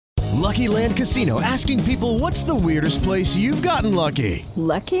Lucky Land Casino, asking people, what's the weirdest place you've gotten lucky?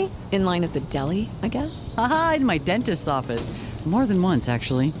 Lucky? In line at the deli, I guess? Aha, in my dentist's office. More than once,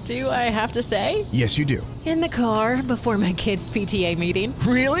 actually. Do I have to say? Yes, you do. In the car before my kids' PTA meeting.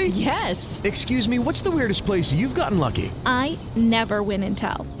 Really? Yes. Excuse me, what's the weirdest place you've gotten lucky? I never win and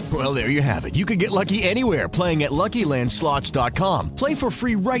tell. Well, there you have it. You can get lucky anywhere, playing at LuckyLandSlots.com. Play for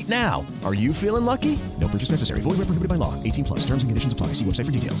free right now. Are you feeling lucky? No purchase necessary. Void where prohibited by law. 18 plus. Terms and conditions apply. See website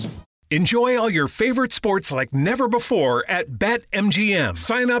for details. Enjoy all your favorite sports like never before at BetMGM.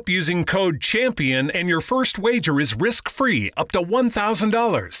 Sign up using code CHAMPION and your first wager is risk-free up to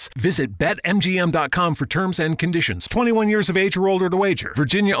 $1,000. Visit BetMGM.com for terms and conditions. 21 years of age or older to wager.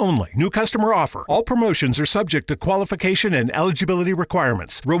 Virginia only. New customer offer. All promotions are subject to qualification and eligibility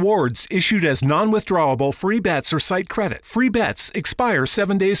requirements. Rewards issued as non-withdrawable free bets or site credit. Free bets expire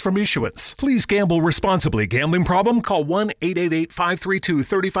 7 days from issuance. Please gamble responsibly. Gambling problem? Call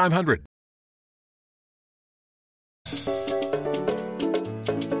 1-888-532-3500.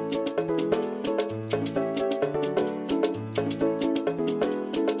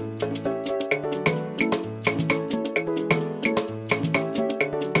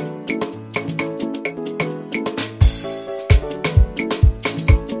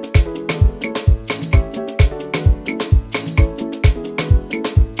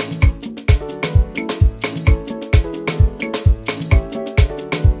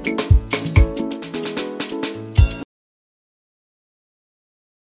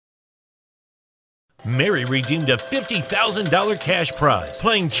 Mary redeemed a $50,000 cash prize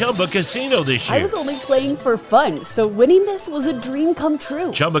playing Chumba Casino this year. I was only playing for fun, so winning this was a dream come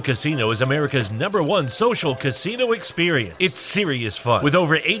true. Chumba Casino is America's #1 social casino experience. It's serious fun. With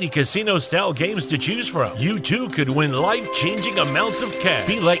over 80 casino-style games to choose from, you too could win life-changing amounts of cash.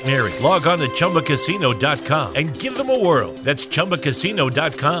 Be like Mary. Log on to ChumbaCasino.com and give them a whirl. That's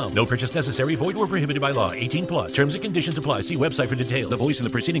ChumbaCasino.com. No purchase necessary. Void where prohibited by law. 18 plus. Terms and conditions apply. See website for details. The voice in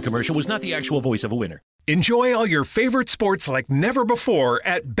the preceding commercial was not the actual voice of a winner. Enjoy all your favorite sports like never before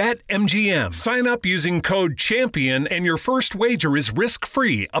at BetMGM. Sign up using code CHAMPION and your first wager is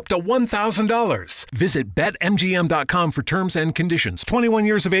risk-free up to $1,000. Visit BetMGM.com for terms and conditions. 21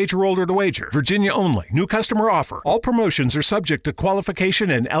 years of age or older to wager. Virginia only. New customer offer. All promotions are subject to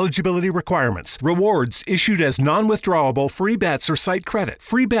qualification and eligibility requirements. Rewards issued as non-withdrawable free bets or site credit.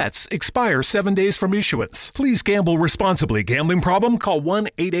 Free bets expire 7 days from issuance. Please gamble responsibly. Gambling problem? Call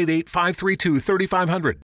 1-888-532-3500.